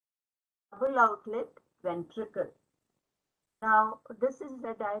double outlet ventricle. Now, this is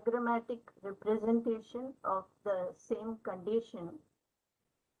a diagrammatic representation of the same condition.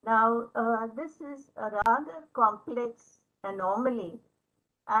 Now, this is a rather complex anomaly,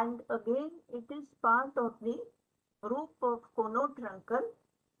 and again, it is part of the group of conotruncal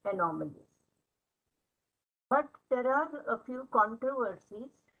anomalies. But there are a few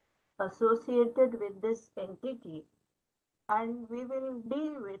controversies associated with this entity, and we will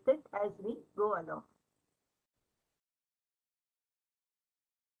deal with it as we go along.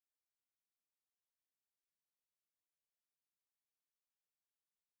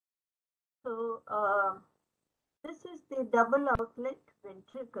 So, this is the double outlet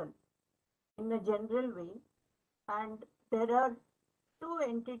ventricle in a general way, and there are two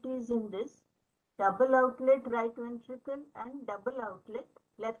entities in this: double outlet right ventricle and double outlet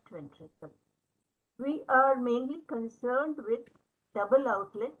left ventricle. We are mainly concerned with double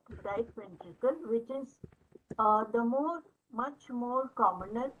outlet right ventricle, which is much more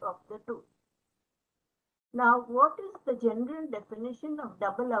commoner of the two. Now, what is the general definition of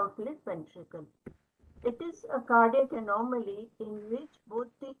double outlet ventricle? It is a cardiac anomaly in which both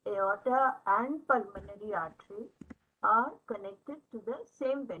the aorta and pulmonary artery are connected to the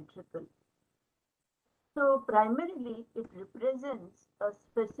same ventricle. So primarily it represents a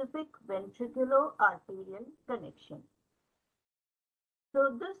specific ventriculo-arterial connection.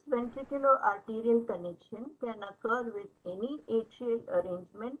 So this ventriculo-arterial connection can occur with any atrial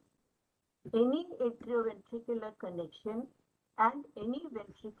arrangement, any atrioventricular connection, and any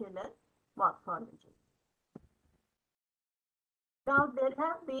ventricular morphology. Now, there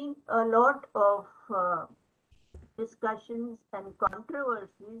have been a lot of discussions and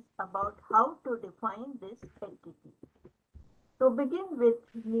controversies about how to define this entity. To begin with,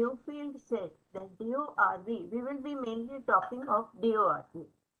 Newfield said that DORV, we will be mainly talking of DORV,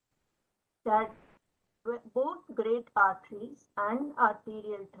 that both great arteries and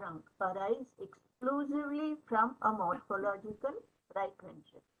arterial trunk arise exclusively from a morphological right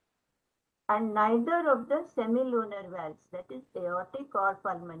ventricle, and neither of the semilunar valves, that is aortic or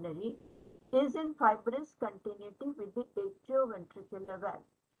pulmonary, is in fibrous continuity with the atrioventricular valve,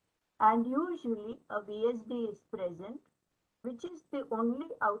 and usually a VSD is present, which is the only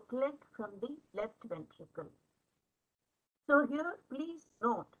outlet from the left ventricle. So here please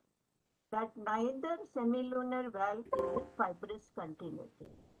note that neither semilunar valve is in fibrous continuity.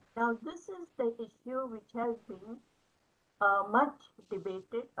 Now this is the issue which has been much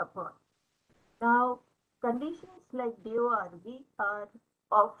debated upon. Now, conditions like DORV are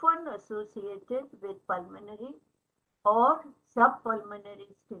often associated with pulmonary or subpulmonary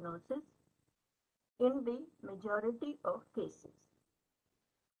stenosis in the majority of cases.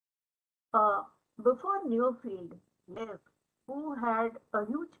 Before Newfield left, who had a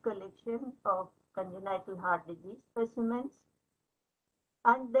huge collection of congenital heart disease specimens,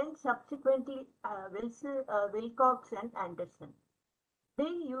 and then subsequently Wilcox and Anderson, they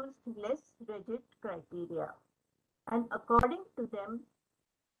used less rigid criteria, and according to them,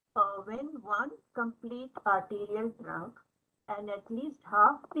 when one complete arterial trunk and at least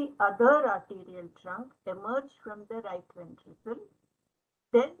half the other arterial trunk emerge from the right ventricle,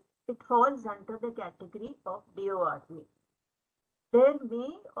 then it falls under the category of DORV. There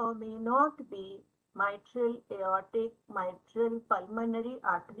may or may not be mitral, aortic, mitral, pulmonary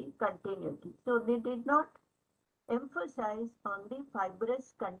artery continuity. So they did not emphasize on the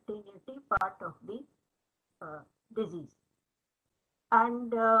fibrous continuity part of the disease.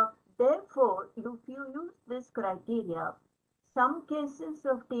 And therefore, if you use this criteria, some cases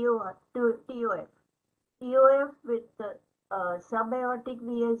of TOF with subaortic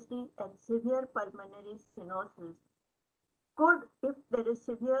VSD and severe pulmonary stenosis could, if there is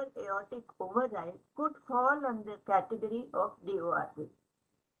severe aortic override, could fall under category of DORV.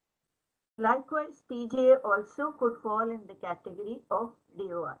 Likewise, TJA also could fall in the category of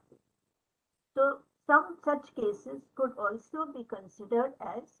DORV. So some such cases could also be considered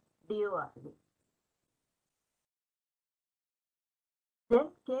as DORV. Then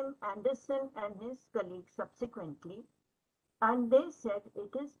came Anderson and his colleagues subsequently, and they said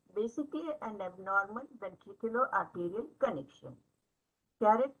it is basically an abnormal ventriculo-arterial connection,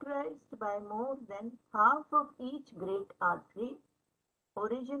 characterized by more than half of each great artery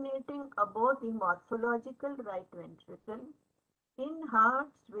originating above the morphological right ventricle in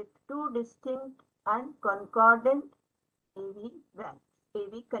hearts with two distinct and concordant AV valves,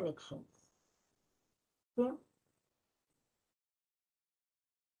 AV connections. Okay.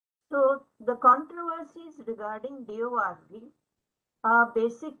 So the controversies regarding DORV are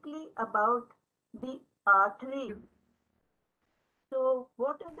basically about the artery So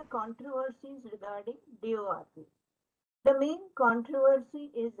what are the controversies regarding DORP? The main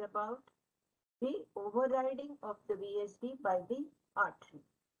controversy is about the overriding of the VSD by the artery.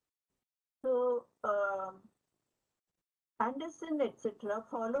 So Anderson, etc.,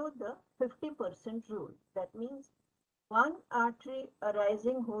 follow the 50% rule. That means one artery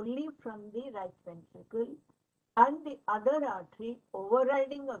arising wholly from the right ventricle and the other artery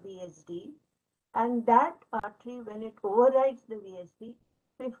overriding a VSD, and that artery, when it overrides the VSD,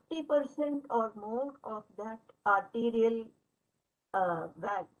 50% or more of that arterial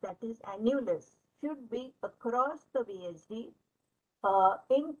valve, that is annulus, should be across the VSD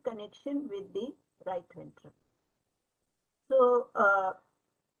in connection with the right ventricle. So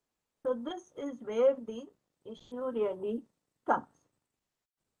this is where the issue really comes.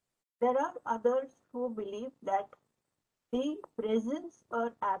 There are others who believe that the presence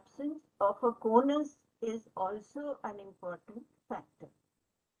or absence of a conus is also an important factor.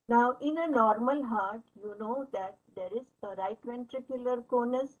 Now, in a normal heart, you know that there is a right ventricular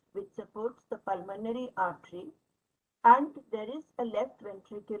conus which supports the pulmonary artery, and there is a left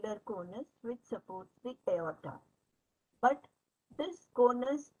ventricular conus which supports the aorta. But this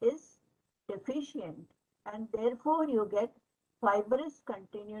conus is deficient, and therefore you get fibrous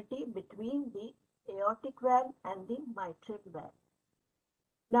continuity between the aortic valve and the mitral valve.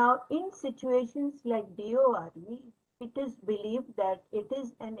 Now, in situations like DORV, it is believed that it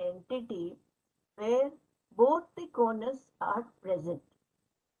is an entity where both the conus are present.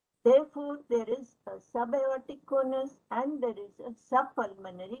 Therefore, there is a subaortic conus and there is a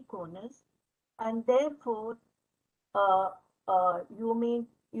subpulmonary conus, and therefore uh, you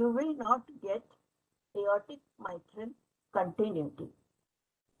will not get aortic mitral continuity.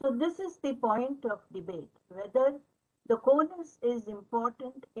 So this is the point of debate, whether the conus is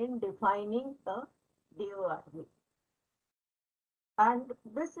important in defining a DORV. And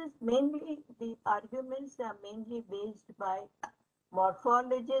this is mainly, the arguments are mainly based by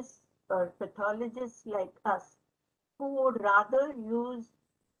morphologists or pathologists like us, who would rather use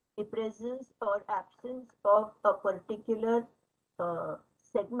the presence or absence of a particular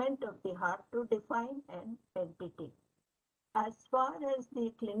segment of the heart to define an entity. As far as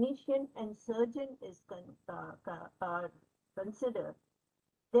the clinician and surgeon is considered,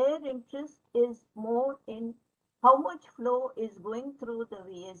 their interest is more in how much flow is going through the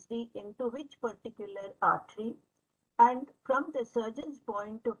VSD into which particular artery, and from the surgeon's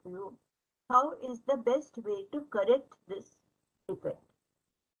point of view, how is the best way to correct this defect.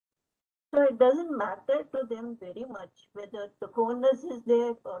 So it doesn't matter to them very much whether the conus is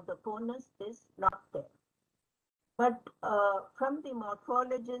there or the conus is not there. But from the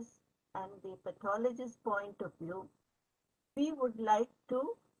morphologist and the pathologist point of view, we would like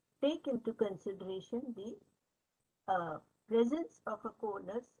to take into consideration the presence of a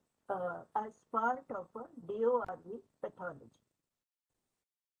conus as part of a DORV pathology.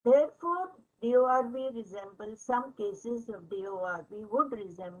 Therefore, DORV resembles, some cases of DORV would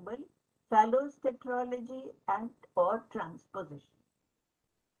resemble Fallow's tetralogy and or transposition.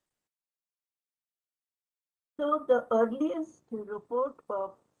 So the earliest report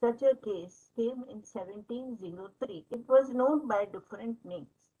of such a case came in 1703. It was known by different names.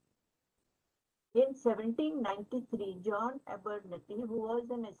 In 1793, John Abernethy, who was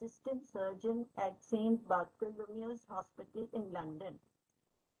an assistant surgeon at St. Bartholomew's Hospital in London,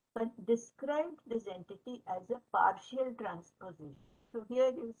 but described this entity as a partial transposition. So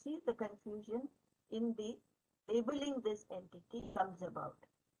here you see the confusion in the labeling this entity comes about.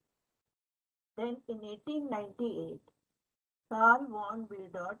 Then in 1898, Carl von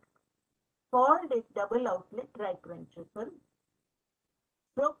Wildot called it double outlet right ventricle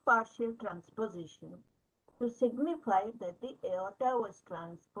stroke partial transposition to signify that the aorta was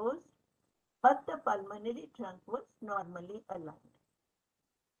transposed, but the pulmonary trunk was normally aligned.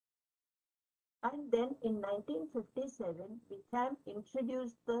 And then in 1957, Wickham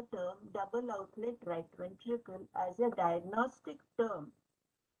introduced the term double outlet right ventricle as a diagnostic term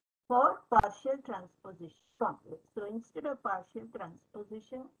for partial transposition complex. So instead of partial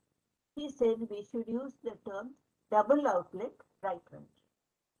transposition, he said we should use the term double outlet right ventricle.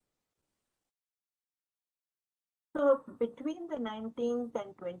 So between the 19th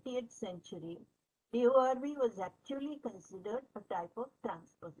and 20th century, DORV was actually considered a type of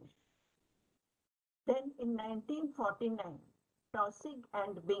transposition. Then in 1949, Taussig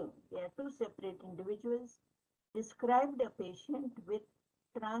and Bing, they are two separate individuals, described a patient with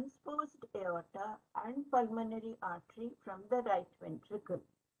transposed aorta and pulmonary artery from the right ventricle.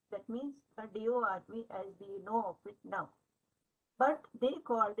 That means a DORV as we know of it now. But they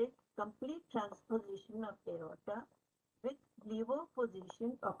called it complete transposition of aorta with levo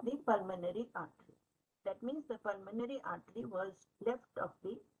position of the pulmonary artery. That means the pulmonary artery was left of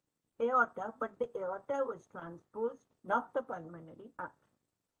the aorta, but the aorta was transposed, not the pulmonary artery.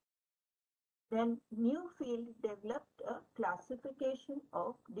 Then Newfield developed a classification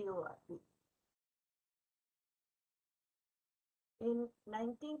of DORB. In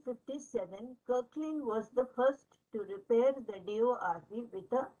 1957, Kirkland was the first to repair the DORB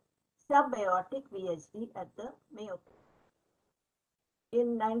with a subaortic VSD at the Mayo.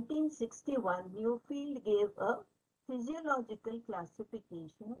 In 1961, Newfield gave a physiological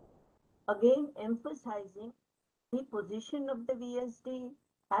classification, again emphasizing the position of the VSD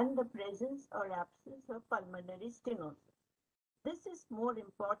and the presence or absence of pulmonary stenosis. This is more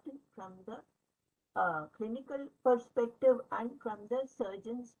important from the clinical perspective and from the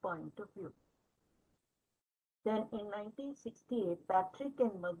surgeon's point of view. Then in 1968, Patrick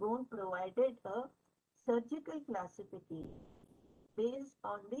and Magone provided a surgical classification based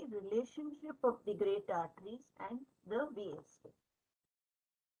on the relationship of the great arteries and the VSD.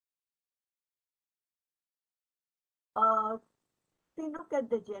 If we look at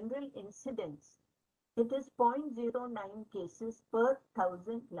the general incidence, it is 0.09 cases per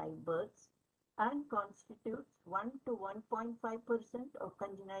 1,000 live births and constitutes 1 to 1.5% of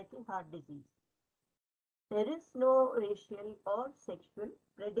congenital heart disease. There is no racial or sexual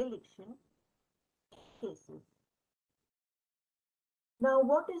predilection cases. Now,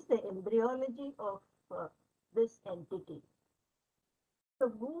 what is the embryology of this entity?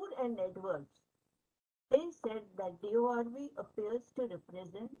 So, Moore and Edwards, they said that DORB appears to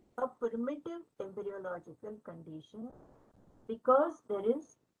represent a primitive embryological condition because there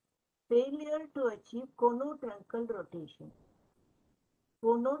is failure to achieve conotruncal rotation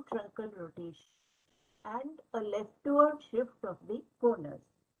and a leftward shift of the conus.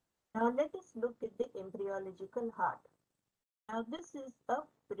 Now let us look at the embryological heart. Now this is a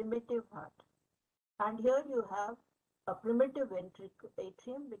primitive heart, and here you have a primitive ventricle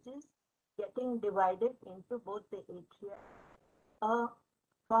atrium which is getting divided into both the atria, a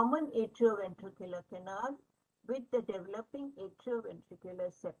common atrioventricular canal with the developing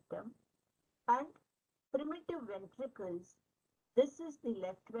atrioventricular septum, and primitive ventricles. This is the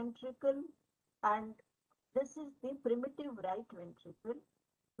left ventricle and this is the primitive right ventricle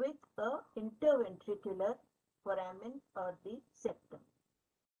with a interventricular foramen or the septum.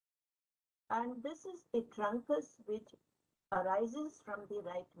 And this is the truncus which arises from the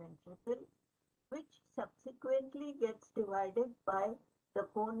right ventricle, which subsequently gets divided by the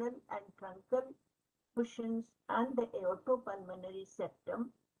conal and truncal cushions and the aortopulmonary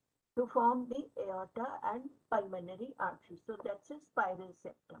septum to form the aorta and pulmonary artery. So that's a spiral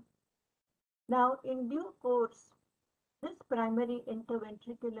septum. Now, in due course, this primary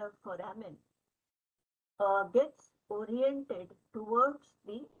interventricular foramen gets oriented towards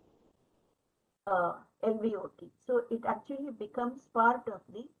the LVOT. So it actually becomes part of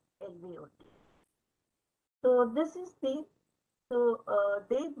the LVOT. So this is the,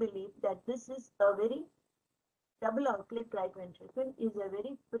 they believe that this is a very double outlet right ventricle is a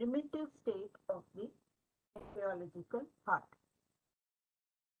very primitive state of the embryological heart.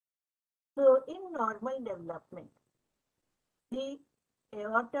 So in normal development, the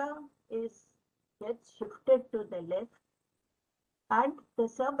aorta gets shifted to the left and the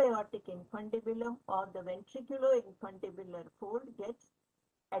subaortic infundibulum or the ventriculoinfundibular fold gets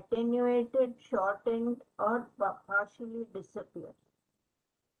attenuated, shortened or partially disappears.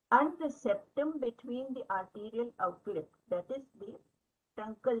 And the septum between the arterial outlet, that is the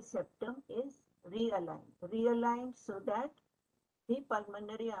truncal septum, is realigned so that the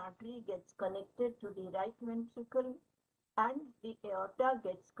pulmonary artery gets connected to the right ventricle and the aorta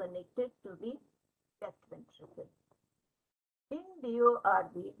gets connected to the left ventricle. In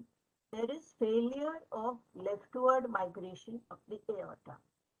DORB, there is failure of leftward migration of the aorta.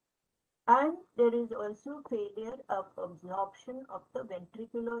 And there is also failure of absorption of the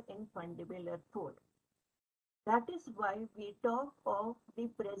ventriculoinfundibular fold. That is why we talk of the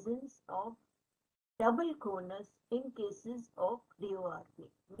presence of double conus in cases of DORB.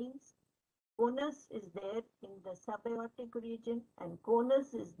 Means conus is there in the subaortic region and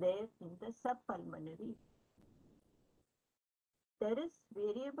conus is there in the subpulmonary. There is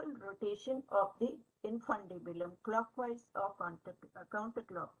variable rotation of the infundibulum clockwise or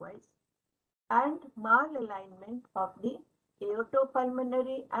counterclockwise and malalignment of the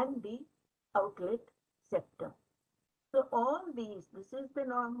aortopulmonary and the outlet septum. So all these, this is the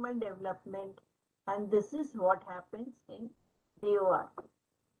normal development and this is what happens in DORB.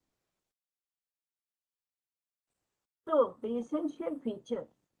 So the essential features,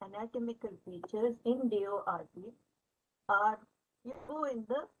 anatomical features in DORB are, you go in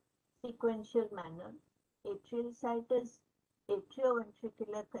the sequential manner: atrial situs,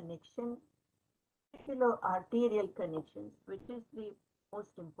 atrioventricular connection, arterial connections, which is the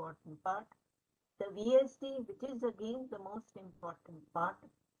most important part, the VSD, which is again the most important part,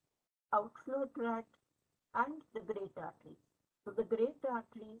 outflow tract, and the great arteries. So the great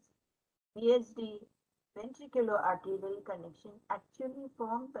arteries, VSD, ventricular-arterial connection actually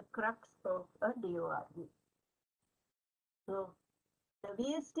form the crux of a DORV. So the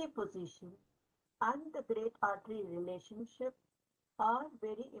VSD position and the great artery relationship are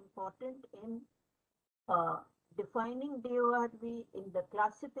very important in uh, defining DORV, in the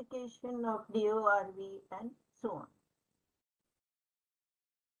classification of DORV, and so on.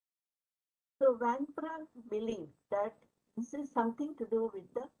 So Van Praag believed that this is something to do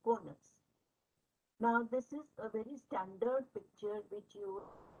with the conus. Now this is a very standard picture which you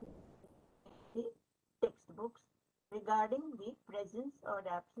see in the textbooks regarding the presence or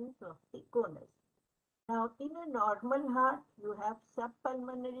absence of the conus. Now in a normal heart you have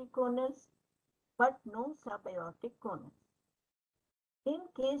subpulmonary conus but no subaortic conus. In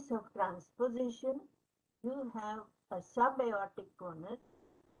case of transposition, you have a subaortic conus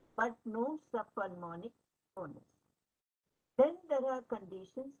but no subpulmonic conus. Then there are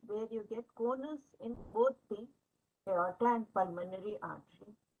conditions where you get conus in both the aorta and pulmonary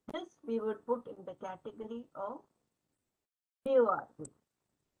artery. This we would put in the category of DORV.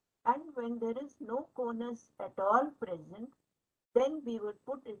 And when there is no conus at all present, then we would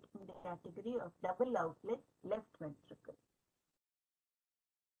put it in the category of double outlet left ventricle.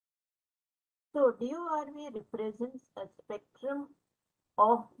 So DORV represents a spectrum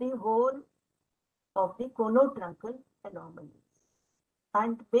of the whole of the conotruncal anomalies.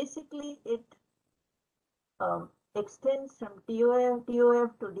 And basically it extends from TOF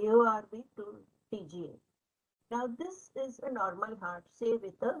to DORV to TGA. Now this is a normal heart, say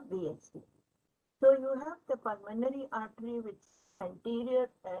with a VSD. So you have the pulmonary artery which is anterior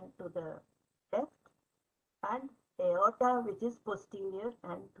and to the left, and aorta which is posterior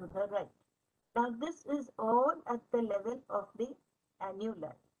and to the right. Now this is all at the level of the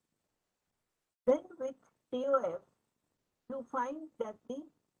annuli. Then with TOF, you find that the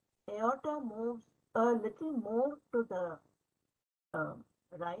aorta moves a little more to the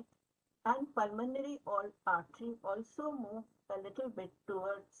right, and pulmonary artery also moves a little bit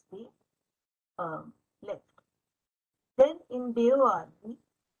towards the left. Then in DORV,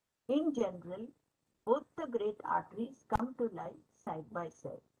 in general, both the great arteries come to lie side by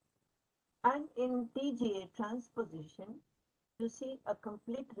side. And in TGA transposition, you see a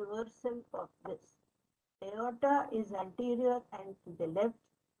complete reversal of this. Aorta is anterior and to the left,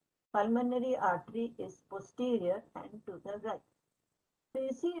 pulmonary artery is posterior and to the right. So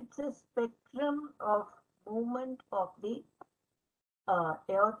you see it's a spectrum of movement of the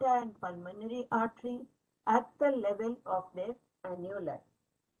aorta and pulmonary artery at the level of their annuli.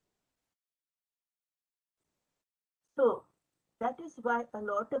 So that is why a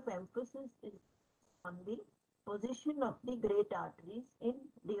lot of emphasis is on the position of the great arteries in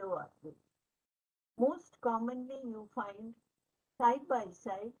DORV. Most commonly you find side by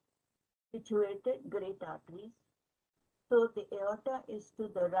side situated great arteries. So the aorta is to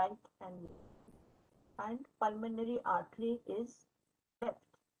the right and pulmonary artery is left.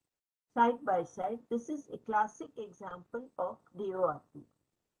 Side by side, this is a classic example of DORV.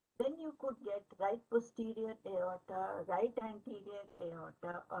 Then you could get right posterior aorta, right anterior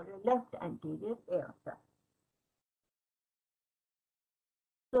aorta, or a left anterior aorta.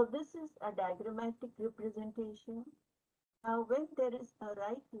 So this is a diagrammatic representation. Now when there is a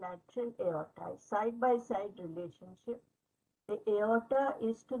right lateral aorta, side by side relationship, the aorta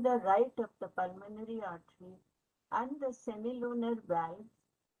is to the right of the pulmonary artery and the semilunar valves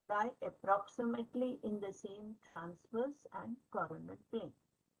lie approximately in the same transverse and coronal plane.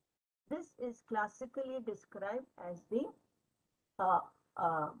 This is classically described as the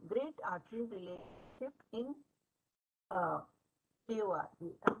great artery relationship in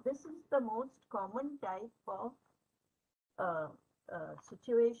DORV. And this is the most common type of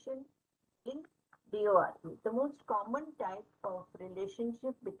situation in DORV, the most common type of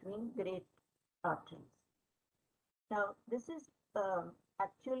relationship between great arteries. Now, this is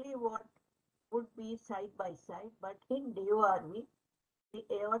actually what would be side by side, but in DORV, the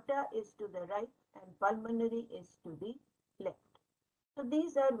aorta is to the right and pulmonary is to the left. So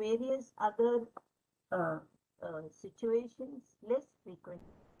these are various other situations, less frequent.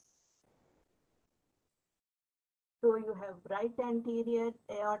 So you have right anterior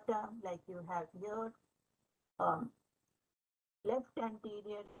aorta like you have here, left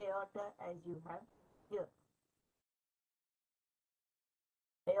anterior aorta as you have here.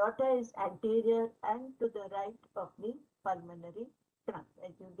 Aorta is anterior and to the right of the pulmonary trunk,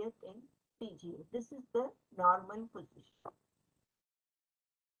 as you get in PGA. This is the normal position.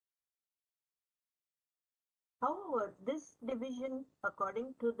 However, this division,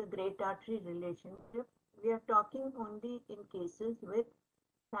 according to the great artery relationship, we are talking only in cases with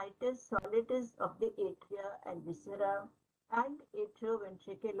situs solitus of the atria and viscera and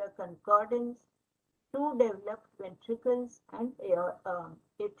atrioventricular concordance, two developed ventricles and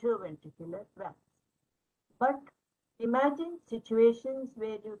atrioventricular valves. But imagine situations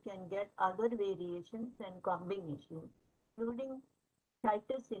where you can get other variations and combinations, including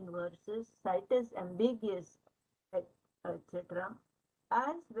situs inversus, situs ambiguous, etc.,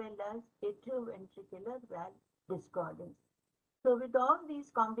 as well as atrioventricular valve discordance. So with all these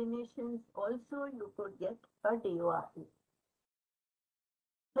combinations, also you could get a DORV.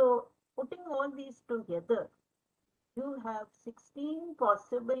 So putting all these together, you have 16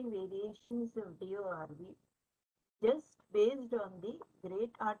 possible variations of DORV just based on the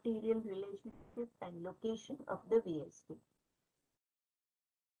great arterial relationship and location of the VSD.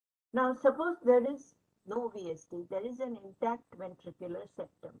 Now suppose there is no VSD, there is an intact ventricular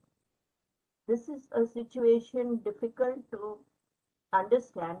septum. This is a situation difficult to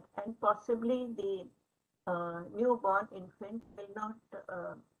understand, and possibly the newborn infant will not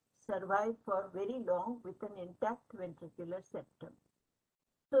survive for very long with an intact ventricular septum.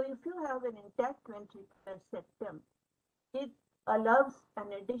 So if you have an intact ventricular septum, it allows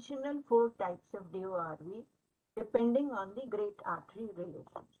an additional 4 types of DORV depending on the great artery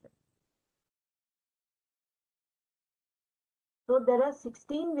relationship. So there are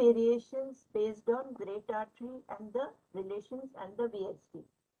 16 variations based on great artery and the relations and the VSD,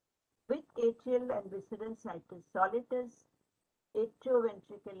 with atrial and visceral situs solitus,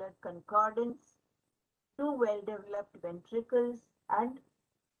 atrioventricular concordance, two well-developed ventricles, and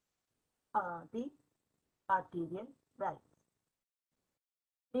the arterial valves.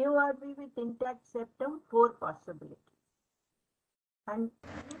 DORV with intact septum, 4 possibilities. And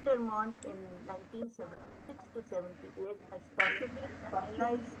Petermont in 1976 to 78 has possibly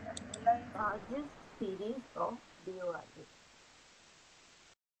analyzed the largest series of DORV.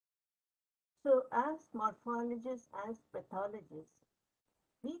 So as morphologists, as pathologists,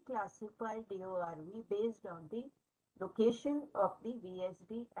 we classify DORV based on the location of the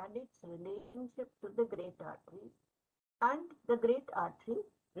VSD and its relationship to the great arteries and the great artery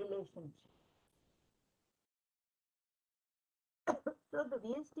relationship. So the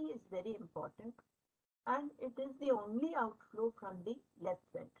VSD is very important, and it is the only outflow from the left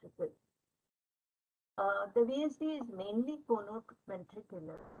ventricle. The VSD is mainly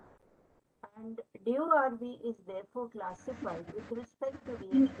conoventricular, and DORV is therefore classified with respect to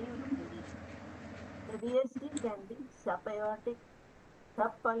VSD location. The VSD can be subaortic,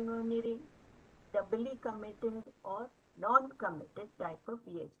 subpulmonary, doubly committed, or non-committed type of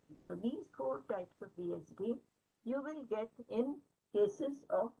VSD. So these 4 types of VSD you will get in cases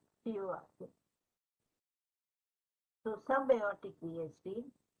of DORV. So subaortic VSD,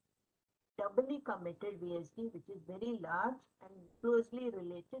 doubly committed VSD, which is very large and closely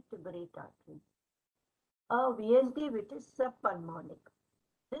related to great arteries. A VSD which is subpulmonic.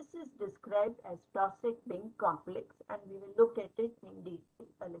 This is described as Taussig-Bing complex, and we will look at it in detail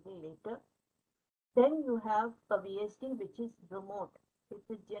a little later. Then you have a VSD which is remote. It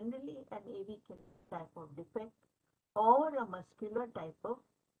is generally an AV type of defect or a muscular type of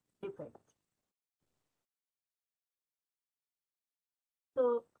defect.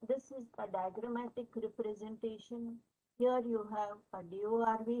 So this is a diagrammatic representation. Here you have a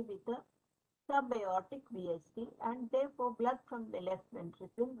DORV with a subaortic VSD, and therefore blood from the left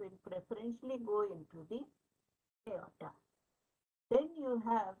ventricle will preferentially go into the aorta. Then you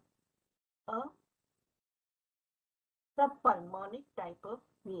have a subpulmonic type of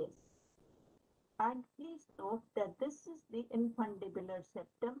VSD. And please note that this is the infundibular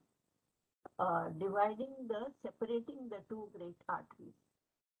septum separating the two great arteries.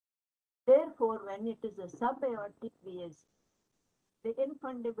 Therefore, when it is a subaortic VSD, the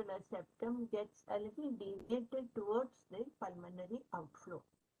infundibular septum gets a little deviated towards the pulmonary outflow.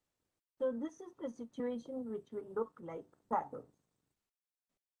 So this is the situation which will look like Patho.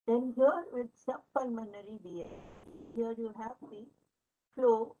 Then here with subpulmonary VSD, here you have the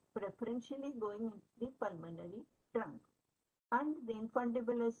flow preferentially going into the pulmonary trunk, and the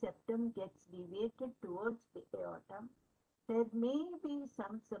infundibular septum gets deviated towards the aorta. There may be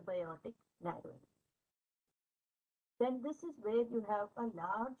some subaortic narrowing. Then this is where you have a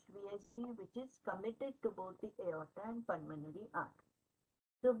large VSD which is committed to both the aorta and pulmonary artery.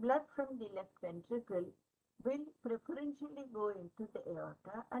 So blood from the left ventricle will preferentially go into the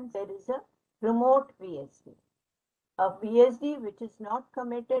aorta, and there is a remote VSD. A VSD which is not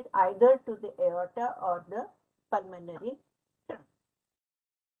committed either to the aorta or the pulmonary trunk.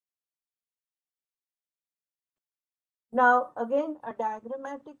 Now again a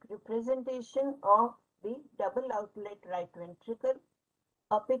diagrammatic representation of the double outlet right ventricle,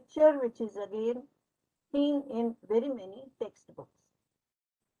 a picture which is again seen in very many textbooks.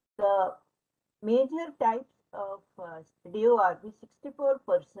 The major types of DORB,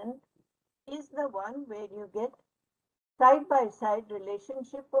 64%, is the one where you get side-by-side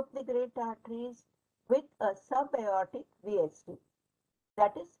relationship of the great arteries with a subaortic VSD,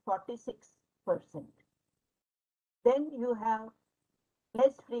 that is 46%. Then you have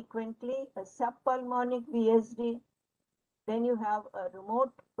less frequently a subpulmonic VSD, then you have a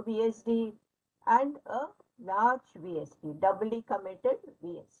remote VSD and a large VSD, doubly committed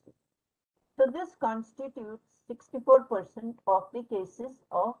VSD. So this constitutes 64% of the cases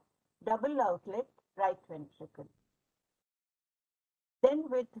of double outlet right ventricle. Then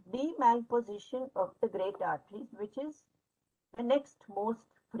with demalposition of the great arteries, which is the next most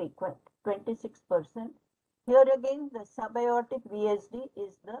frequent, 26%. Here again, the subaortic VSD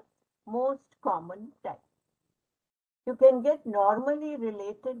is the most common type. You can get normally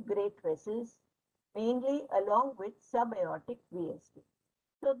related great vessels, mainly along with subaortic VSD.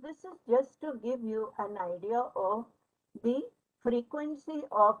 So this is just to give you an idea of the frequency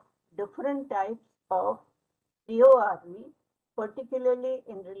of different types of DORV, particularly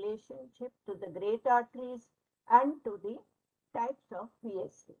in relationship to the great arteries and to the types of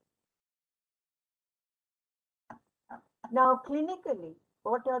VSD. Now, clinically,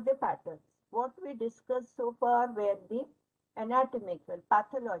 what are the patterns? What we discussed so far were the anatomical,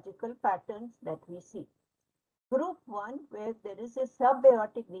 pathological patterns that we see. Group 1, where there is a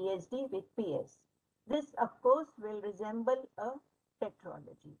subaortic VSD with PS. This, of course, will resemble a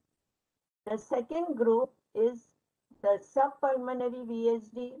tetralogy. The second group is the subpulmonary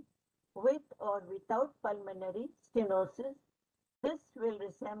VSD with or without pulmonary stenosis. This will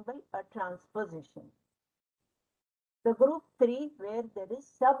resemble a transposition. The group 3, where there is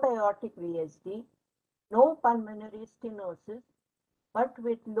subaortic VSD, no pulmonary stenosis, but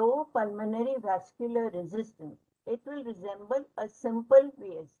with low pulmonary vascular resistance, it will resemble a simple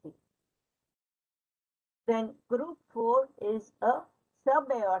VSD. Then group 4 is a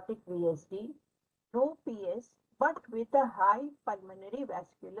subaortic VSD, no PS, but with a high pulmonary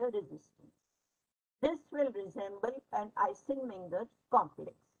vascular resistance. This will resemble an Eisenmenger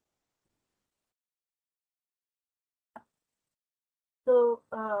complex. So,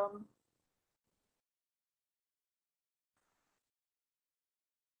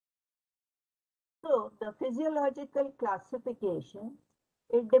 the physiological classification,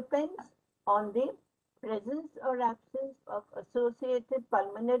 it depends on the presence or absence of associated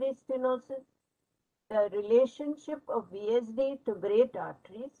pulmonary stenosis, the relationship of VSD to great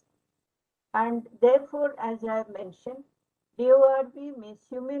arteries, and therefore, as I have mentioned, DORB may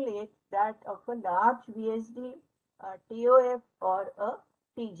simulate that of a large VSD, a TOF, or a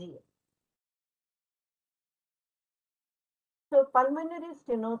TGA. So pulmonary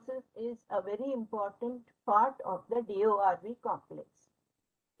stenosis is a very important part of the DORB complex.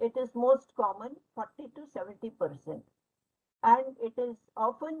 It is most common, 40 to 70%, and it is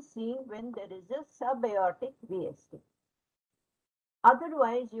often seen when there is a subaortic VSD.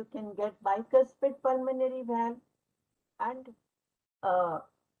 Otherwise, you can get bicuspid pulmonary valve, and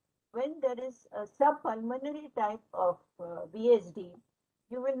when there is a subpulmonary type of VSD,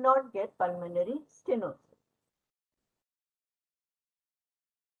 you will not get pulmonary stenosis.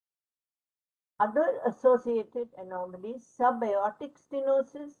 Other associated anomalies, subaortic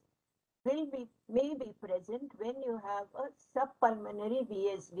stenosis, may be present when you have a subpulmonary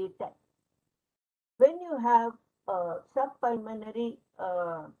VSD type. When you have a subpulmonary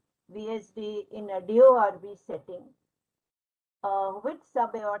VSD in a DORB setting with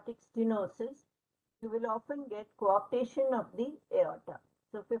subaortic stenosis, you will often get coarctation of the aorta.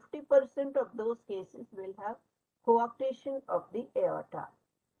 So 50% of those cases will have coarctation of the aorta.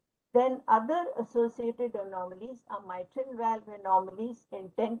 Then other associated anomalies are mitral valve anomalies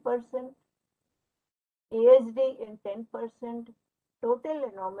in 10%, ASD in 10%, total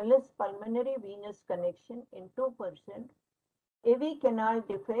anomalous pulmonary venous connection in 2%, AV canal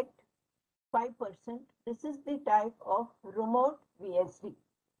defect 5%. This is the type of remote VSD.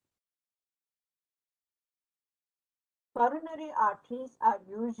 Coronary arteries are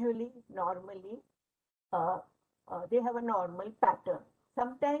usually normally, they have a normal pattern.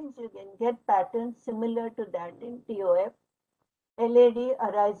 Sometimes you can get patterns similar to that in TOF, LAD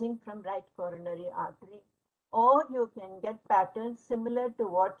arising from right coronary artery, or you can get patterns similar to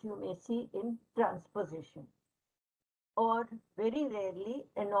what you may see in transposition, or very rarely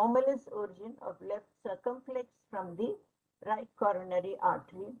anomalous origin of left circumflex from the right coronary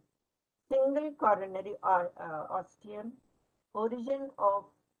artery, single coronary ostium, origin of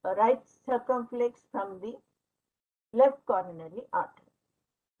right circumflex from the left coronary artery.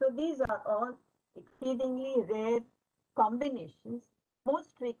 So these are all exceedingly rare combinations.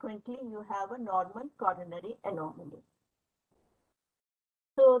 Most frequently, you have a normal coronary anomaly.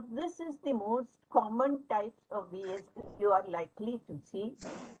 So this is the most common types of VSD you are likely to see.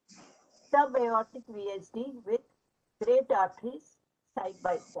 Subaortic VSD with great arteries side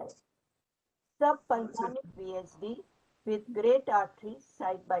by side. Subpulmonic VSD with great arteries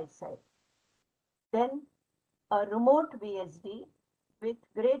side by side. Then a remote VSD with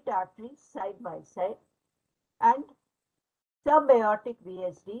great arteries side by side, and subaortic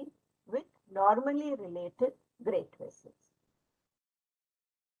VSD with normally related great vessels.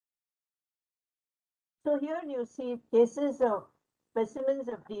 So here you see cases of specimens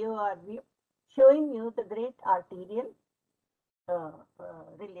of DORV showing you the great arterial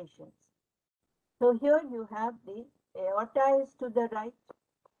relations. So here you have the aorta is to the right,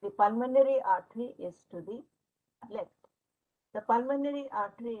 the pulmonary artery is to the left. The pulmonary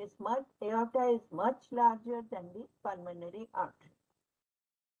artery is aorta is much larger than the pulmonary artery.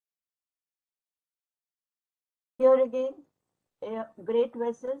 Here again, great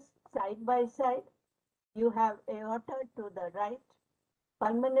vessels side by side. You have aorta to the right,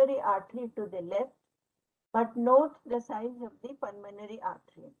 pulmonary artery to the left, but note the size of the pulmonary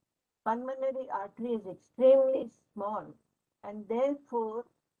artery. Pulmonary artery is extremely small, and therefore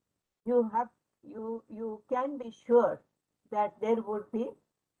you can be sure that there would be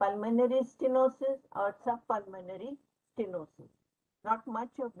pulmonary stenosis or subpulmonary stenosis. Not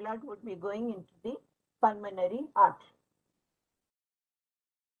much of blood would be going into the pulmonary artery.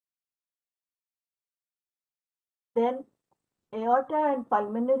 Then aorta and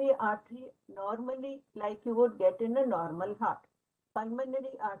pulmonary artery normally like you would get in a normal heart.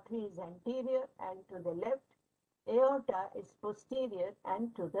 Pulmonary artery is anterior and to the left. Aorta is posterior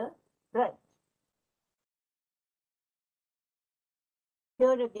and to the right.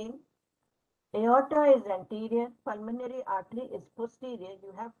 Here again, aorta is anterior, pulmonary artery is posterior.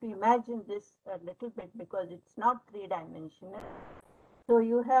 You have to imagine this a little bit because it's not three-dimensional. So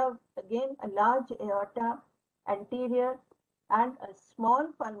you have again a large aorta anterior and a small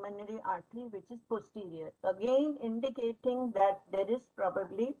pulmonary artery which is posterior, again indicating that there is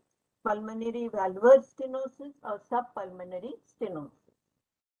probably pulmonary valvular stenosis or subpulmonary stenosis.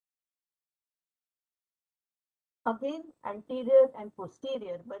 Again anterior and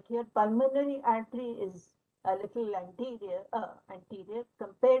posterior, but here pulmonary artery is a little anterior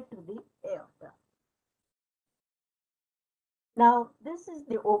compared to the aorta. Now this is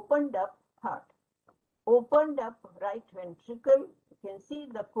the opened up heart. Opened up right ventricle, you can see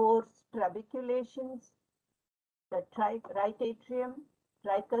the coarse trabeculations, the right atrium,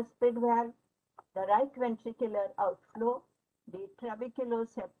 tricuspid valve, the right ventricular outflow, the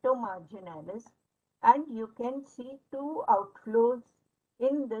trabeculoseptomarginalis, and you can see two outflows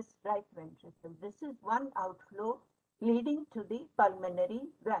in this right ventricle. This is one outflow leading to the pulmonary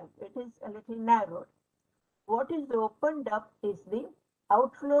valve. It is a little narrowed. What is opened up is the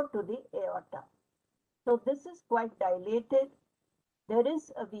outflow to the aorta. So this is quite dilated. There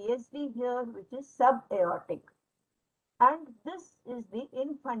is a VSD here which is subaortic. And this is the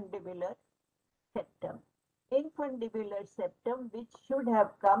infundibular septum. Infundibular septum which should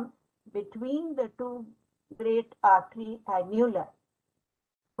have come between the two great artery annuli.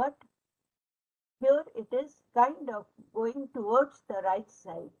 But here it is kind of going towards the right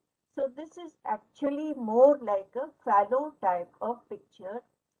side. So this is actually more like a fallow type of picture,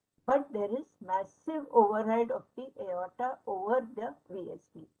 but there is massive override of the aorta over the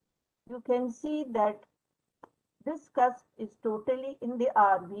VSD. You can see that this cusp is totally in the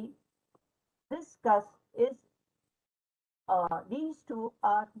RV. This cusp is, these two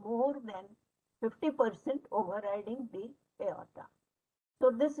are more than 50% overriding the aorta.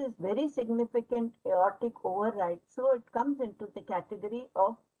 So this is very significant aortic override. So it comes into the category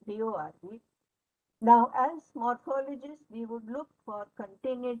of DORV. Now, as morphologists, we would look for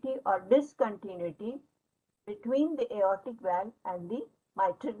continuity or discontinuity between the aortic valve and the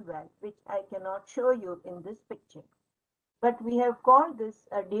mitral valve, which I cannot show you in this picture. But we have called this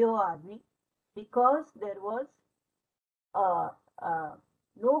a DORV because there was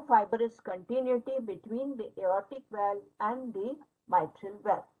no fibrous continuity between the aortic valve and the mitral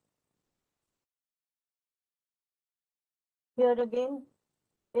valve. Here again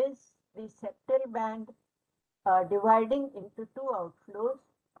is the septal band dividing into two outflows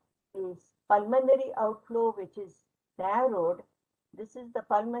is pulmonary outflow, which is narrowed. This is the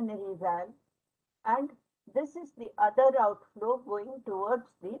pulmonary valve, and this is the other outflow going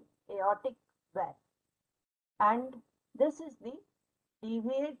towards the aortic valve. And this is the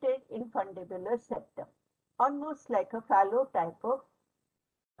deviated infundibular septum, almost like a fallow type of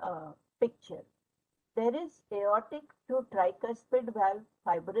picture. There is aortic to tricuspid valve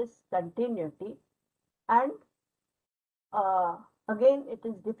fibrous continuity, and again it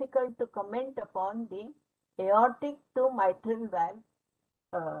is difficult to comment upon the aortic to mitral valve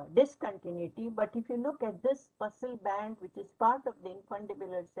discontinuity, but if you look at this muscle band, which is part of the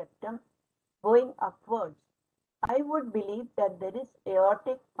infundibular septum going upwards, I would believe that there is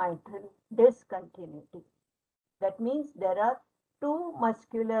aortic mitral discontinuity. That means there are two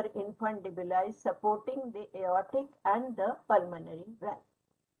muscular infundibuli supporting the aortic and the pulmonary valve.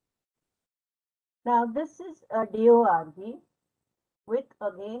 Now this is a DORV with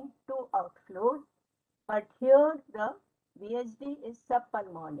again two outflows, but here the VSD is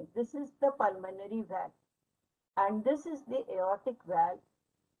subpulmonic. This is the pulmonary valve, and this is the aortic valve,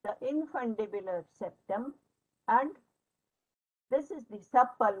 the infundibular septum, and this is the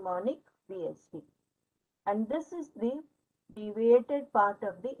subpulmonic VSD. And this is the deviated part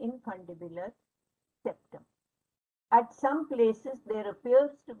of the infundibular septum. At some places, there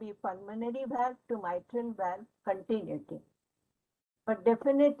appears to be pulmonary valve to mitral valve continuity, but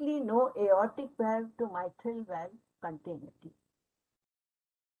definitely no aortic valve to mitral valve continuity.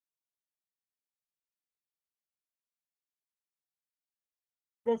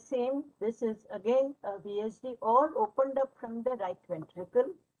 The same, this is again a VSD, all opened up from the right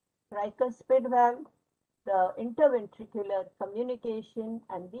ventricle, tricuspid valve, the interventricular communication,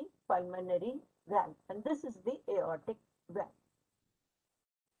 and the pulmonary valve. And this is the aortic valve.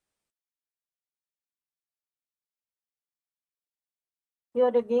 Here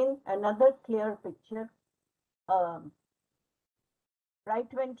again, another clear picture. Right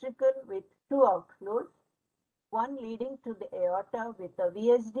ventricle with two outflows, one leading to the aorta with a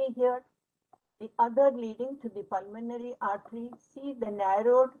VSD here, the other leading to the pulmonary artery. See the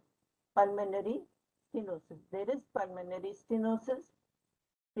narrowed pulmonary stenosis. There is pulmonary stenosis.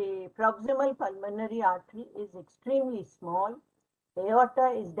 The proximal pulmonary artery is extremely small.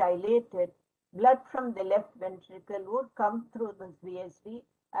 Aorta is dilated. Blood from the left ventricle would come through this VSD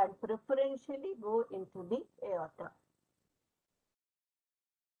and preferentially go into the aorta.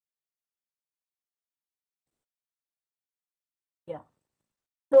 Yeah.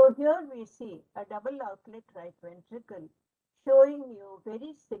 So here we see a double outlet right ventricle showing you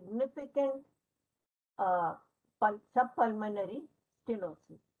very significant subpulmonary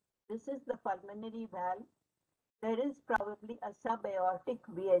stenosis. This is the pulmonary valve. There is probably a subaortic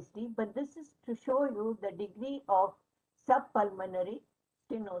VSD, but this is to show you the degree of subpulmonary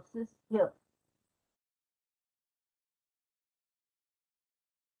stenosis here.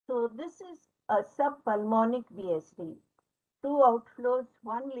 So this is a subpulmonic VSD. Two outflows,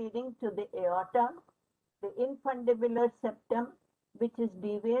 one leading to the aorta, the infundibular septum, which is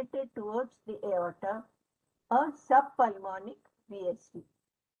deviated towards the aorta, a subpulmonic VSD.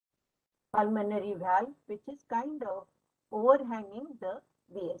 Pulmonary valve, which is kind of overhanging the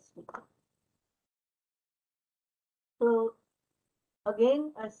VSD. So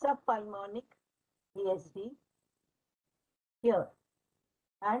again, a subpulmonic VSD here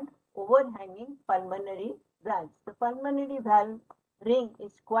and overhanging pulmonary valves. The pulmonary valve ring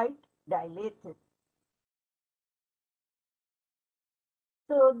is quite dilated.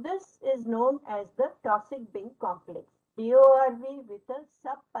 So this is known as the Taussig-Bing complex. DORV with a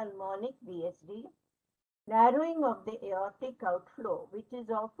subpulmonic VSD, narrowing of the aortic outflow, which is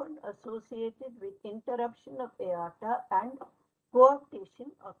often associated with interruption of aorta and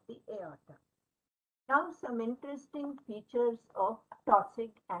coarctation of the aorta. Now some interesting features of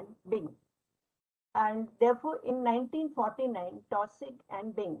Taussig and Bing. And therefore in 1949, Taussig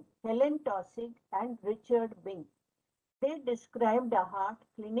and Bing, Helen Taussig and Richard Bing, they described a heart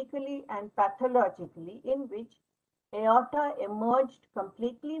clinically and pathologically in which aorta emerged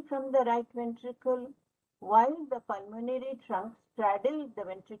completely from the right ventricle while the pulmonary trunk straddled the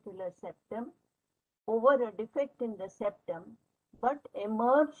ventricular septum over a defect in the septum but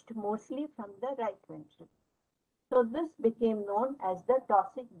emerged mostly from the right ventricle. So this became known as the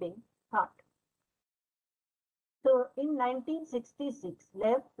Taussig-Bing heart. So in 1966,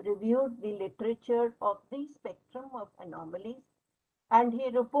 Lev reviewed the literature of the spectrum of anomalies and he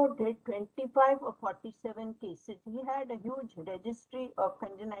reported 25 of 47 cases. He had a huge registry of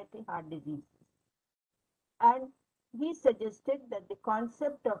congenital heart diseases. And he suggested that the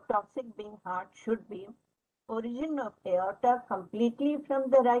concept of Taussig-Bing heart should be origin of aorta completely from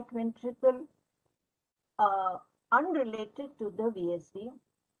the right ventricle, uh, unrelated to the VSD,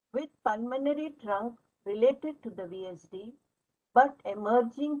 with pulmonary trunk related to the VSD, but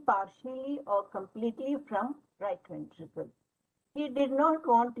emerging partially or completely from right ventricle. He did not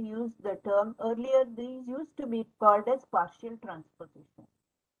want to use the term. Earlier, these used to be called as partial transposition.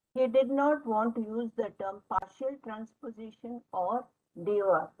 He did not want to use the term partial transposition or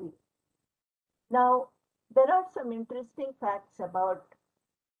DORP. Now, there are some interesting facts about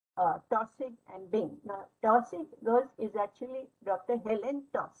Taussig and Bing. Now, Taussig is actually Dr. Helen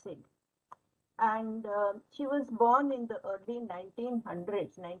Taussig, and she was born in the early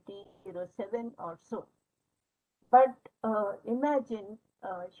 1900s, 1907 or so. But imagine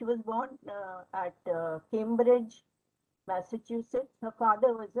she was born at Cambridge, Massachusetts. Her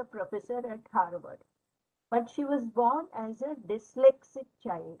father was a professor at Harvard. But she was born as a dyslexic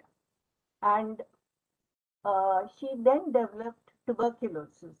child. And she then developed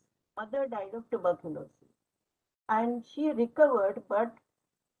tuberculosis. Mother died of tuberculosis. And she recovered, but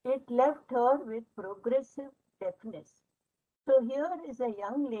it left her with progressive deafness. So here is a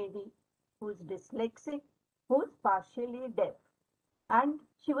young lady who's dyslexic, who's partially deaf. And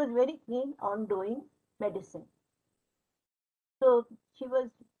she was very keen on doing medicine. So she was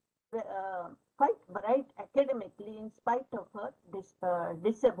quite bright academically in spite of her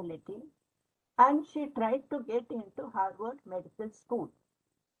disability, and she tried to get into Harvard Medical School.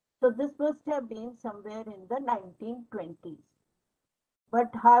 So this must have been somewhere in the 1920s.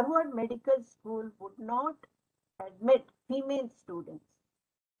 But Harvard Medical School would not admit female students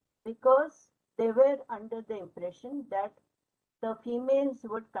because they were under the impression that the females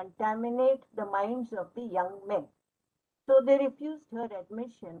would contaminate the minds of the young men. So they refused her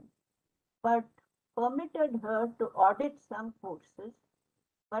admission, but permitted her to audit some courses.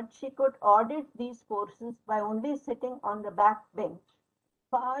 But she could audit these courses by only sitting on the back bench,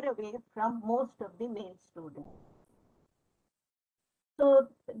 far away from most of the male students. So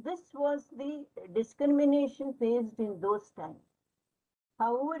this was the discrimination faced in those times.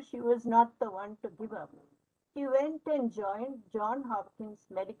 However, she was not the one to give up. She went and joined Johns Hopkins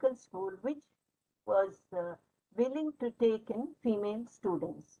Medical School, which was willing to take in female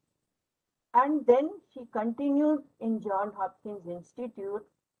students. And then she continued in Johns Hopkins Institute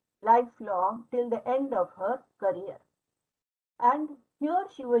lifelong till the end of her career. And here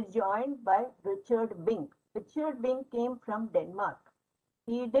she was joined by Richard Bing. Richard Bing came from Denmark.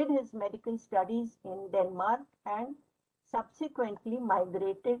 He did his medical studies in Denmark and subsequently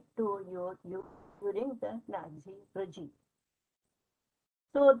migrated to Europe during the Nazi regime.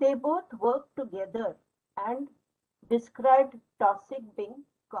 So they both worked together and described Taussig-Bing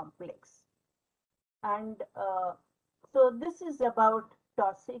complex. And so this is about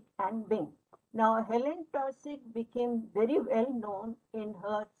Taussig and Bing. Now, Helen Taussig became very well known in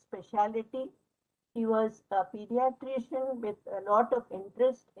her specialty. She was a pediatrician with a lot of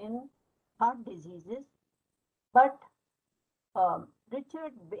interest in heart diseases. But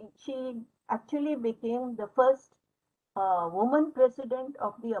Richard Bing, she actually became the first woman president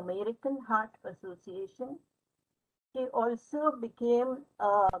of the American Heart Association. She also became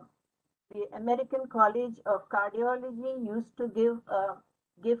the American College of Cardiology used to give a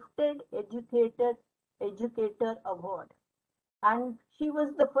gifted educator award. And she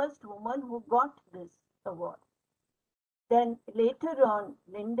was the first woman who got this award. Then later on,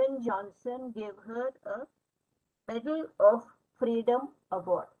 Lyndon Johnson gave her a Medal of Freedom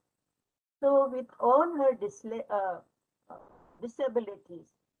award. So with all her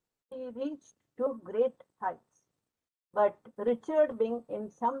disabilities, she reached to great heights. But Richard Bing, in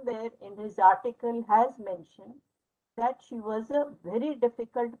somewhere in his article, has mentioned that she was a very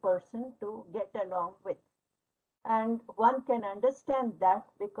difficult person to get along with. And one can understand that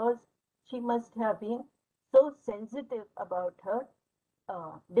because she must have been so sensitive about her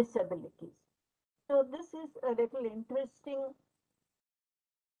disabilities. So this is a little interesting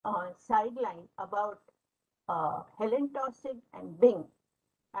sideline about Helen Taussig and Bing.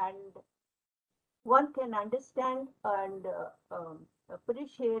 And one can understand and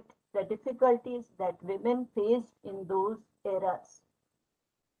appreciate the difficulties that women faced in those eras.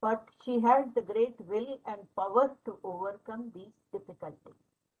 But she had the great will and power to overcome these difficulties.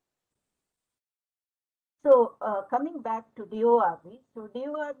 So coming back to DORB, so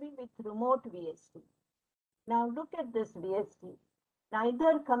DORB with remote VSD. Now look at this VSD,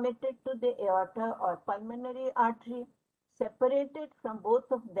 neither committed to the aorta or pulmonary artery, separated from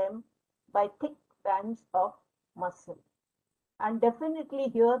both of them by thick bands of muscle. And definitely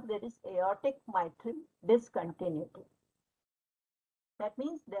here there is aortic mitral discontinuity. That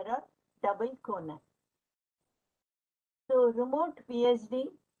means there are double coni. So remote VSD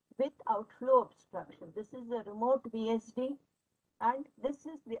with outflow obstruction. This is the remote VSD, and this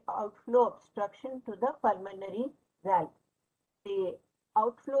is the outflow obstruction to the pulmonary valve. The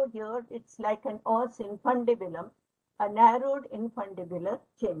outflow here, it's like an os infundibulum, a narrowed infundibular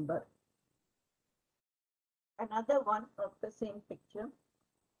chamber. Another one of the same picture.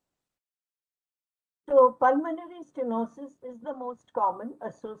 So pulmonary stenosis is the most common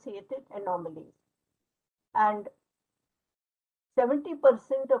associated anomaly, and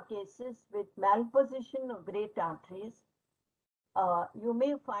 70% of cases with malposition of great arteries, you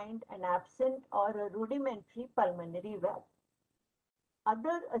may find an absent or a rudimentary pulmonary valve.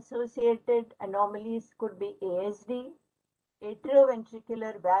 Other associated anomalies could be ASD,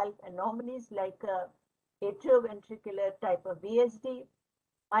 atrioventricular valve anomalies like a atrioventricular type of VSD,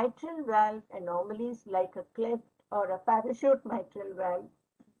 mitral valve anomalies like a cleft or a parachute mitral valve,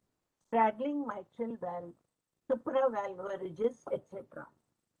 straddling mitral valve, supravalvular ridges, etc.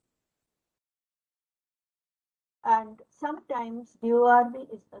 And sometimes DORV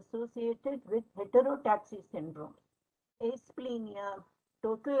is associated with heterotaxy syndrome, asplenia,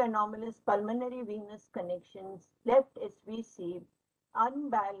 total anomalous pulmonary venous connections, left SVC,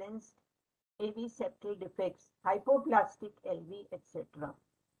 unbalanced AV septal defects, hypoplastic LV, etc.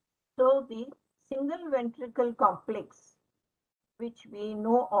 So the single ventricle complex, which we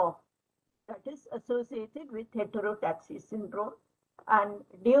know of, that is associated with heterotaxy syndrome, and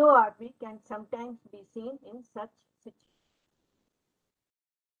DORV can sometimes be seen in such situations.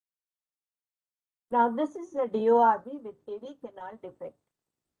 Now this is a DORV with AV canal defect.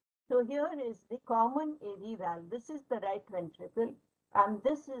 So here is the common AV valve. This is the right ventricle, and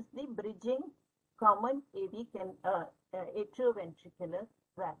this is the bridging common atrioventricular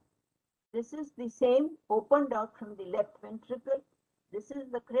valve. This is the same opened out from the left ventricle. This is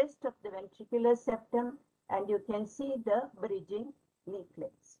the crest of the ventricular septum, and you can see the bridging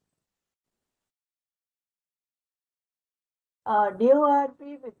leaflets.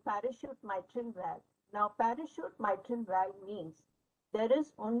 DORV with parachute mitral valve. Now, parachute mitral valve means there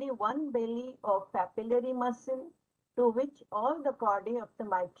is only one belly of papillary muscle to which all the chordae of the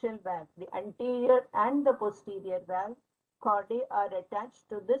mitral valve, the anterior and the posterior valve, chordae are attached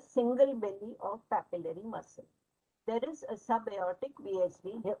to this single belly of papillary muscle. There is a subaortic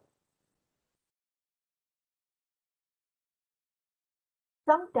VSD here.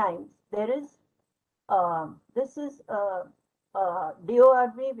 Sometimes there is, this is a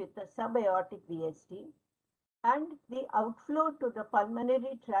DORV with a subaortic VSD, and the outflow to the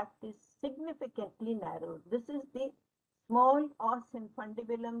pulmonary tract is significantly narrowed. This is the small os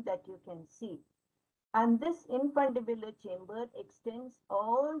infundibulum that you can see. And this infundibular chamber extends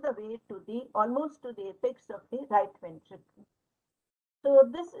all the way to the, almost to the apex of the right ventricle. So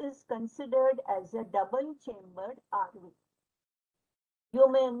this is considered as a double chambered RV. You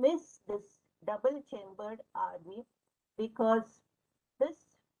may miss this double chambered RV because this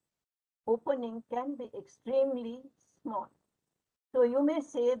opening can be extremely small. So you may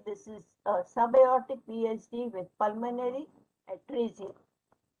say this is a subaortic VSD with pulmonary atresia.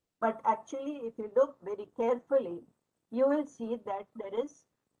 But actually, if you look very carefully, you will see that there is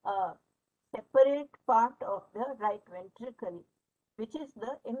a separate part of the right ventricle, which is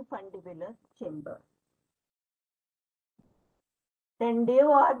the infundibular chamber. Then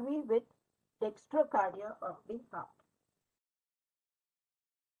DORV with dextrocardia of the heart.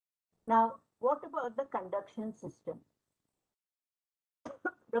 Now, what about the conduction system?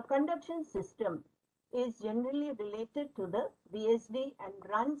 The conduction system is generally related to the VSD and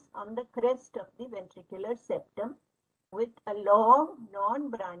runs on the crest of the ventricular septum with a long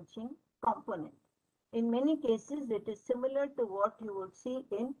non-branching component. In many cases, it is similar to what you would see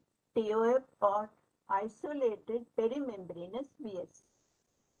in TOF or isolated perimembranous VSD.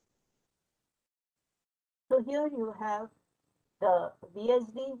 So here you have the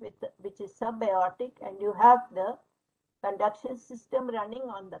VSD which is subaortic, and you have the conduction system running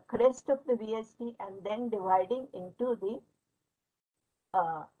on the crest of the VSD and then dividing into the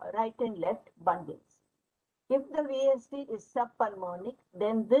right and left bundles. If the VSD is subpulmonic,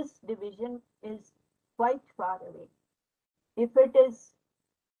 then this division is quite far away. If it is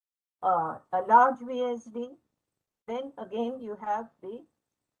a large VSD, then again you have the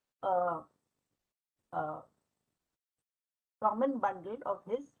common bundle of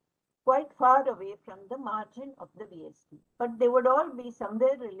his quite far away from the margin of the VSD. But they would all be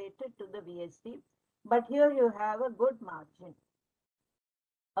somewhere related to the VSD. But here you have a good margin.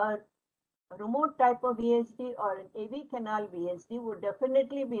 A remote type of VSD or an AV canal VSD would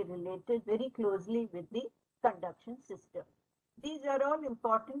definitely be related very closely with the conduction system. These are all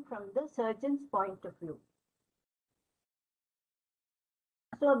important from the surgeon's point of view.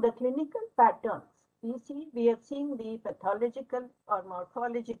 So the clinical patterns, we have seen the pathological or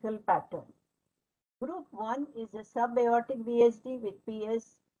morphological pattern. Group 1 is a subaortic VSD with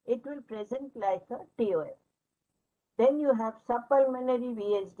PS. It will present like a TOF. Then you have subpulmonary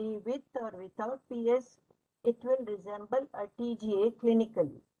VSD with or without PS. It will resemble a TGA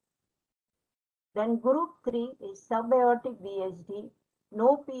clinically. Then group 3 is subaortic VSD,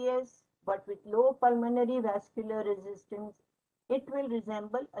 no PS but with low pulmonary vascular resistance. It will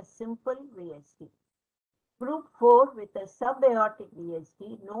resemble a simple VSD. Group 4 with a subaortic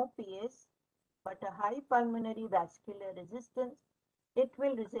VSD, no PS but a high pulmonary vascular resistance. It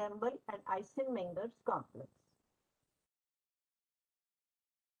will resemble an Eisenmenger's complex.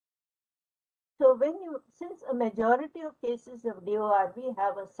 So since a majority of cases of DORV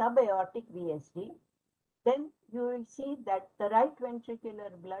have a subaortic VSD, then you will see that the right ventricular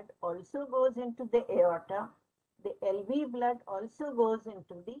blood also goes into the aorta. The LV blood also goes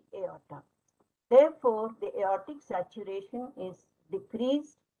into the aorta. Therefore, the aortic saturation is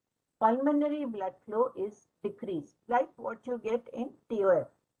decreased. Pulmonary blood flow is decreased, like what you get in TOF.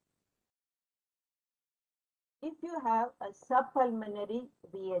 If you have a subpulmonary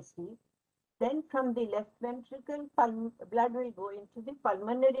VSD, then from the left ventricle, blood will go into the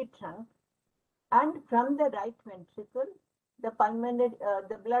pulmonary trunk, and from the right ventricle, the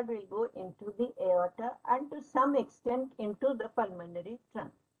blood will go into the aorta and to some extent into the pulmonary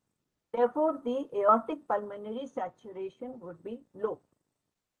trunk. Therefore, the aortic pulmonary saturation would be low.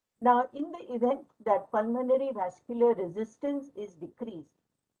 Now, in the event that pulmonary vascular resistance is decreased,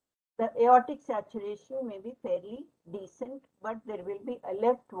 the aortic saturation may be fairly decent, but there will be a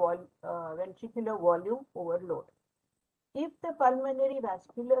left ventricular volume overload. If the pulmonary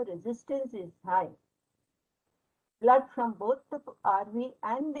vascular resistance is high, blood from both the RV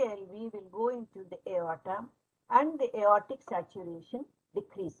and the LV will go into the aorta and the aortic saturation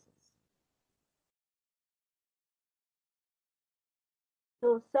decreases.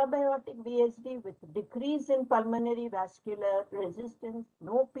 So subaortic VSD with decrease in pulmonary vascular resistance,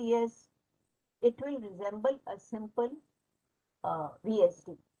 no PS, it will resemble a simple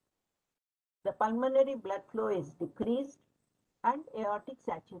VSD. The pulmonary blood flow is decreased and aortic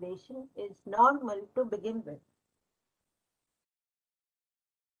saturation is normal to begin with.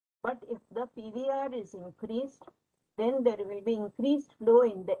 But if the PVR is increased, then there will be increased flow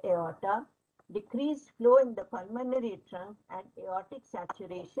in the aorta, decreased flow in the pulmonary trunk, and aortic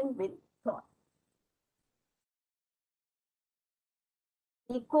saturation will fall.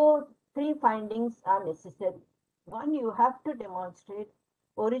 Echo 3 findings are necessary. One, you have to demonstrate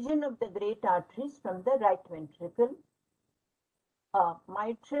origin of the great arteries from the right ventricle,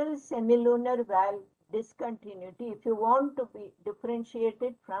 mitral semilunar valve discontinuity if you want to be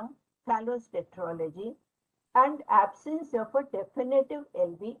differentiated from phallostetrology, and absence of a definitive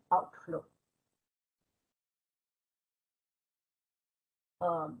LV outflow.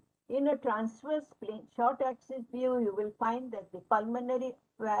 In a transverse plane, short axis view, you will find that the pulmonary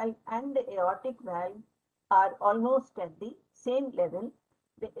valve and the aortic valve are almost at the same level.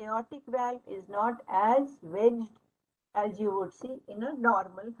 The aortic valve is not as wedged as you would see in a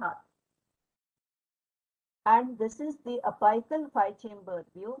normal heart. And this is the apical 5-chamber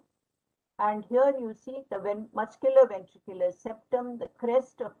view. And here you see the muscular ventricular septum, the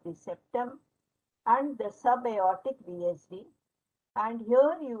crest of the septum, and the subaortic VSD. And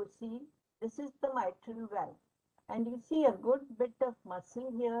here you see, this is the mitral valve. And you see a good bit of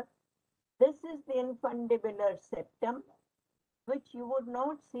muscle here. This is the infundibular septum, which you would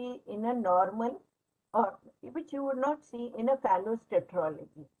not see in a normal or which you would not see in a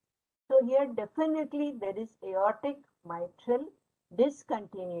phallostetrology. So here definitely there is aortic mitral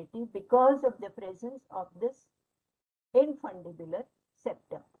discontinuity because of the presence of this infundibular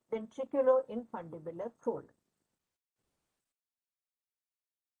septum, ventriculo-infundibular fold.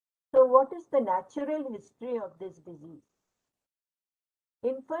 So what is the natural history of this disease?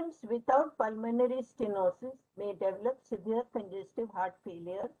 Infants without pulmonary stenosis may develop severe congestive heart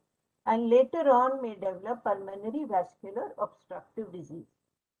failure and later on may develop pulmonary vascular obstructive disease.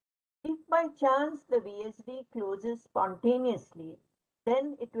 If by chance the VSD closes spontaneously,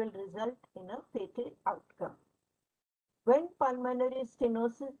 then it will result in a fatal outcome. When pulmonary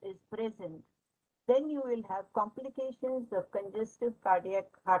stenosis is present, then you will have complications of congestive cardiac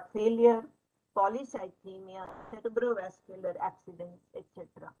heart failure, polycythemia, cerebrovascular accidents,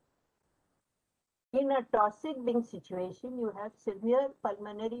 etc. In a toxic being situation, you have severe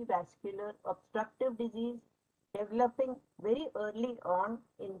pulmonary vascular obstructive disease developing very early on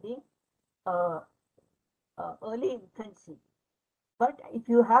in the early infancy. But if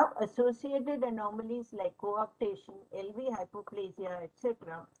you have associated anomalies like coarctation, LV hypoplasia,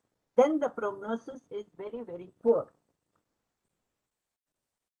 etc., then the prognosis is very, very poor.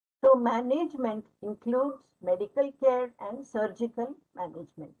 So management includes medical care and surgical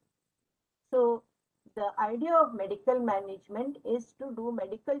management. So the idea of medical management is to do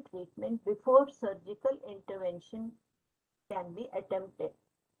medical treatment before surgical intervention can be attempted.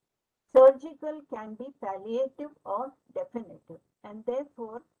 Surgical can be palliative or definitive, and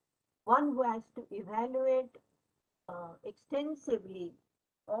therefore one who has to evaluate extensively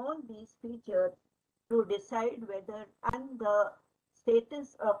all these features to decide whether, and the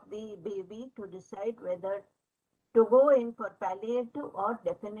status of the baby to decide whether to go in for palliative or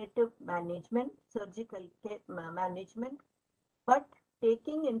definitive management, surgical care, management, but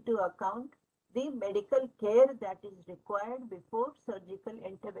taking into account the medical care that is required before surgical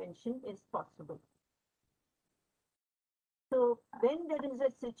intervention is possible. So when there is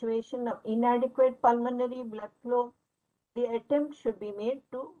a situation of inadequate pulmonary blood flow, the attempt should be made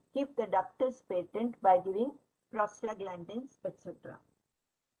to keep the ductus patent by giving prostaglandins, etc.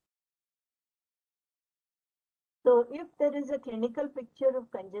 So if there is a clinical picture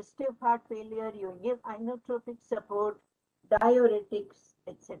of congestive heart failure, you give inotropic support, diuretics,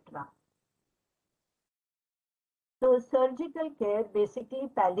 etc. So surgical care, basically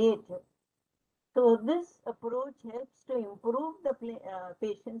palliative. So this approach helps to improve the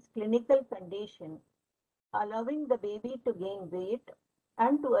patient's clinical condition, allowing the baby to gain weight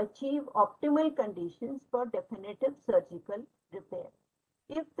and to achieve optimal conditions for definitive surgical repair.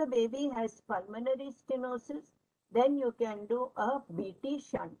 If the baby has pulmonary stenosis, then you can do a BT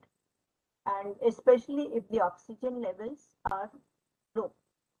shunt, and especially if the oxygen levels are low.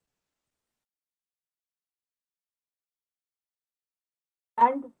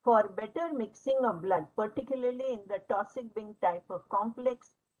 And for better mixing of blood, particularly in the Taussig-Bing type of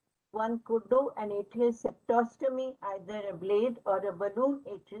complex, one could do an atrial septostomy, either a blade or a balloon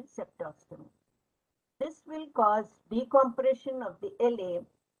atrial septostomy. This will cause decompression of the LA,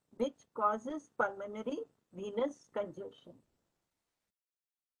 which causes pulmonary venous congestion.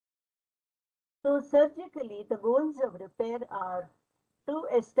 So surgically, the goals of repair are to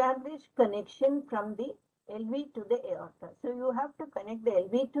establish connection from the LV to the aorta. So you have to connect the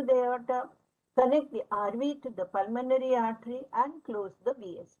LV to the aorta, connect the RV to the pulmonary artery, and close the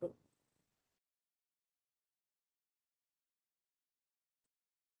VSD.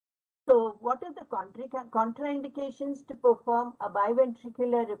 So what are the contraindications to perform a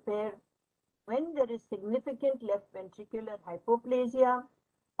biventricular repair? When there is significant left ventricular hypoplasia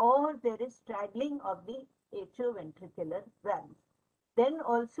or there is straddling of the atrioventricular valve. Then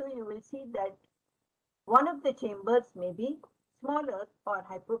also you will see that one of the chambers may be smaller or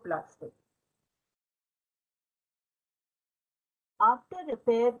hypoplastic. After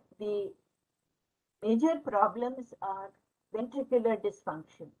repair, the major problems are ventricular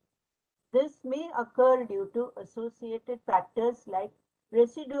dysfunction. This may occur due to associated factors like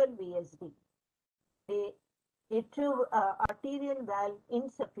residual VSD, the arterial valve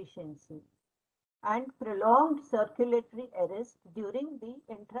insufficiency, and prolonged circulatory arrest during the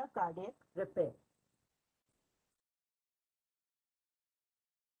intracardiac repair.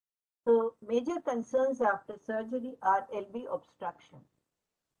 So major concerns after surgery are LV obstruction.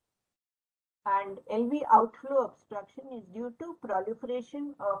 And LV outflow obstruction is due to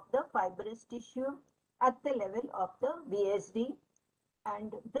proliferation of the fibrous tissue at the level of the VSD,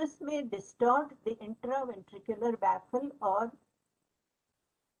 and this may distort the intraventricular baffle or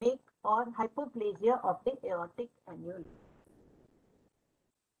make or hypoplasia of the aortic annulus.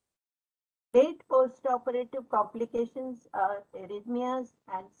 Late postoperative complications are arrhythmias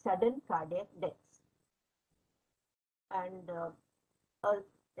and sudden cardiac deaths. And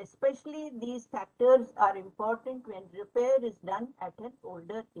especially these factors are important when repair is done at an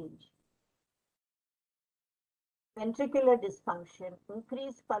older age. Ventricular dysfunction,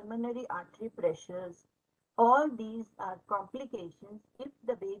 increased pulmonary artery pressures, all these are complications if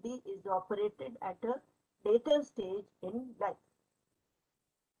the baby is operated at a later stage in life.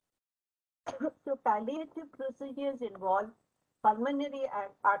 So palliative procedures involve pulmonary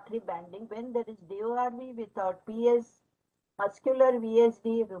artery banding when there is DORV without PS, muscular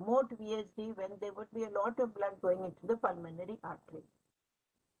VSD, remote VSD, when there would be a lot of blood going into the pulmonary artery.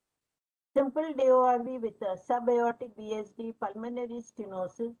 Simple DORV with a subaortic VSD, pulmonary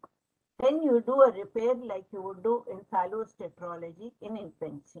stenosis, then you do a repair like you would do in phallostetrology in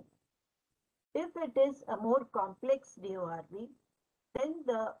infancy. If it is a more complex DORV, then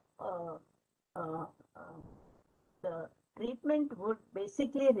the treatment would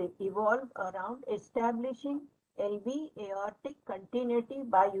basically evolve around establishing LV aortic continuity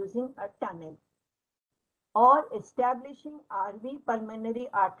by using a tunnel, or establishing RV pulmonary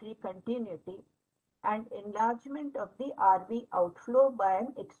artery continuity and enlargement of the RV outflow by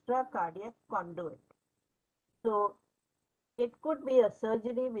an extracardiac conduit. So it could be a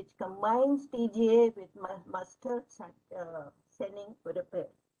surgery which combines TGA with mustard sending repair.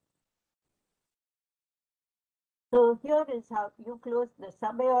 So here is how you close the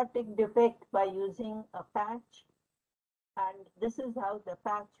subaortic defect by using a patch, and this is how the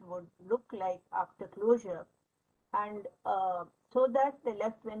patch would look like after closure, and so that the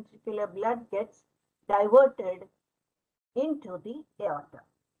left ventricular blood gets diverted into the aorta.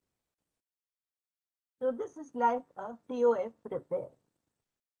 So this is like a TOF repair.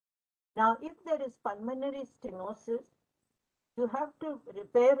 Now, if there is pulmonary stenosis, you have to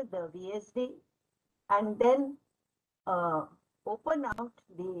repair the VSD and then open out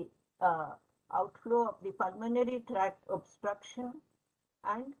the outflow of the pulmonary tract obstruction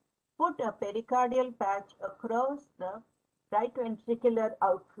and put a pericardial patch across the right ventricular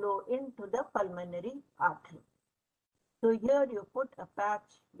outflow into the pulmonary artery. So here you put a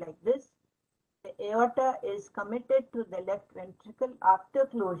patch like this. The aorta is committed to the left ventricle after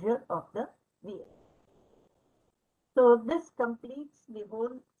closure of the VA. So this completes the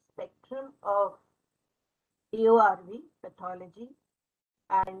whole spectrum of DORV pathology,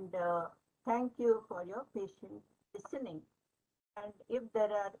 and thank you for your patient listening. And if there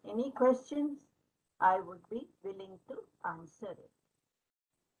are any questions, I would be willing to answer it.